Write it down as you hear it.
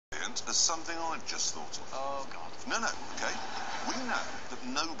argument as something I've just thought of. Oh, God. No, okay? We know that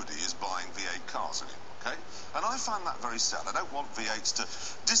nobody is buying V8 cars anymore, okay? And I find that very sad. I don't want V8s to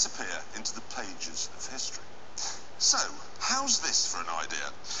disappear into the pages of history. So, how's this for an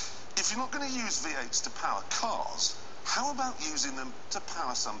idea? If you're not going to use V8s to power cars, how about using them to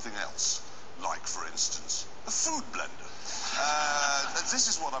power something else? Like, for instance, a food blender. This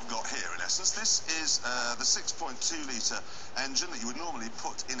is what I've got here, in essence. This is the 6.2-litre engine that you would normally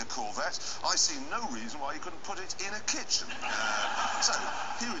put in a Corvette. I see no reason why you couldn't put it in a kitchen. So,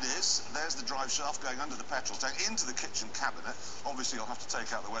 here it is. There's the drive shaft going under the petrol tank into the kitchen cabinet. Obviously, you'll have to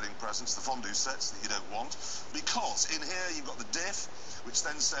take out the wedding presents, the fondue sets that you don't want, because in here you've got the diff, which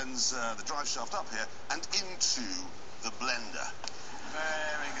then sends the drive shaft up here and into the blender.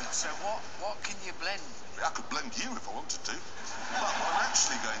 Very good. So what can you blend? I could blend you if I wanted to. But what I'm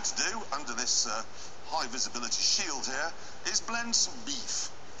actually going to do, under this high visibility shield here, is blend some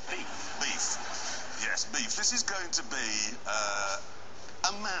beef. Beef? Beef. Yes, beef. This is going to be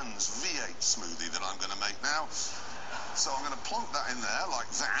a man's V8 smoothie that I'm going to make now. So I'm going to plonk that in there like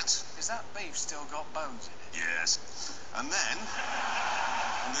that. Is that beef still got bones in it? Yes. And then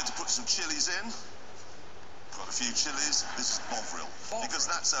I'm going to put some chilies in. Got a few chilies. This is Bovril. Because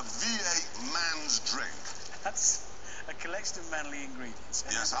that's a V8 man's drink. That's a collection of manly ingredients.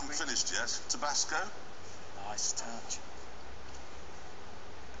 Yes, I haven't finished yet. Tabasco. Nice touch.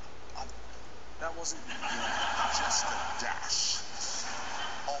 That wasn't... Just a dash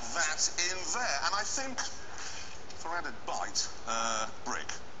of that in there. And I think, for added bite,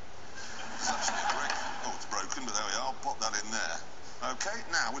 brick. Such a brick. Oh, it's broken, but there we are. I'll pop that in there. OK,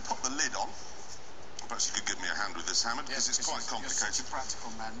 now we pop the lid on. Perhaps you could give me a hand with this hammer, because it's quite complicated. You're such a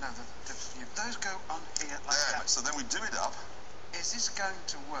practical man. No, those go on here like that. So then we do it up. Is this going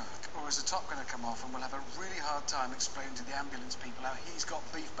to work, or is the top going to come off and we'll have a really hard time explaining to the ambulance people how he's got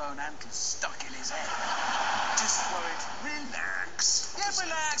beef bone antlers stuck in his head? Just worried. Relax. Yeah,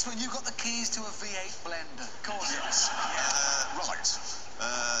 relax when you've got the keys to a V8 blender. Of course it is. Right.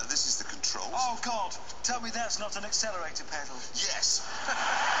 This is the controls. Oh, God. Tell me that's not an accelerator pedal. Yes.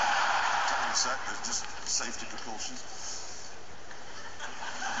 Hang on a sec. There's just safety precautions.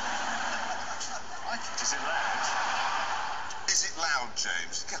 Is it loud? Is it loud,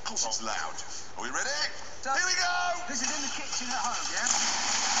 James? Yeah, of course it's loud. Are we ready? Here we go! This is in the kitchen at home, yeah?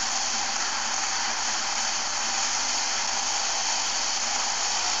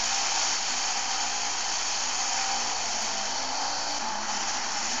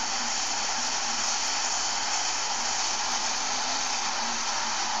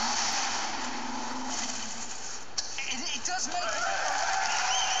 It does make it...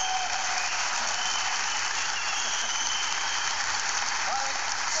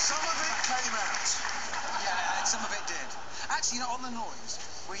 Some of it came out. Yeah, and some of it did. Actually, you know, on the noise,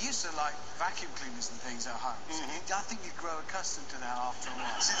 we're used to, like, vacuum cleaners and things at home. I think you'd grow accustomed to that after a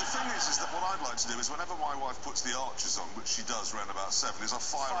while. See, the thing is that what I'd like to do is whenever my wife puts the arches on, which she does around about 7, is I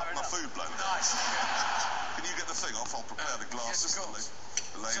fire up my food blender. Nice. Can you get the thing off? I'll prepare the glasses. Yes, of course.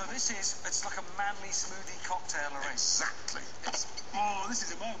 So this is, it's like a manly smoothie cocktail arrangement. Exactly. Oh, this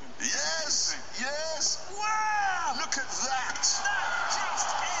is a moment. Yes, yes. Wow! Look at that. That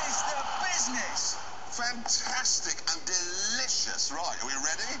just is the business. Fantastic and delicious. Right, are we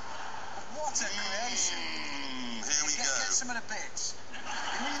ready? What a creation. Here we go. Get some of the bits.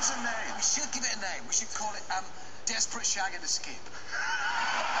 It needs a name. We should give it a name. We should call it Desperate Shag and a Skip.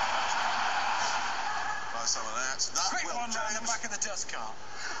 Try some of that. Quick one round the back of the dust cart.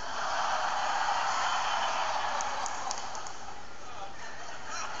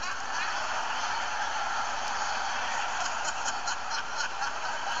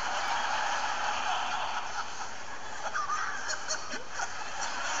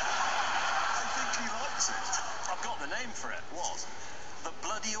 I've got the name for it. What? The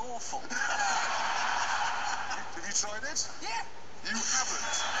Bloody Awful. Have you tried it? Yeah. You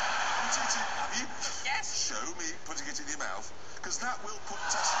haven't. Have you? Yes. Show me putting it in your mouth, because that will put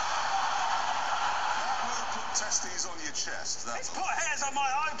testes on your chest. It's put hairs on my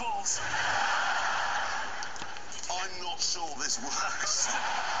eyeballs. I'm not sure this works.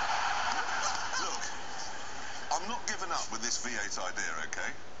 Look, I'm not giving up with this V8 idea,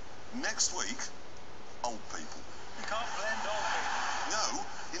 okay? Next week, old people. You can't blend old people. No,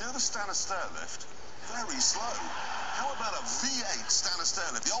 you know the Stannah stairlift? Very slow. How about a V8 Stannah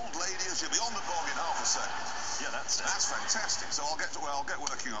stairlift? The old lady, she'll be on the bog in half a second. Yeah, that's fantastic. So I'll get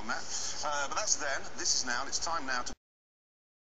working on that. But that's then. This is now. And it's time now to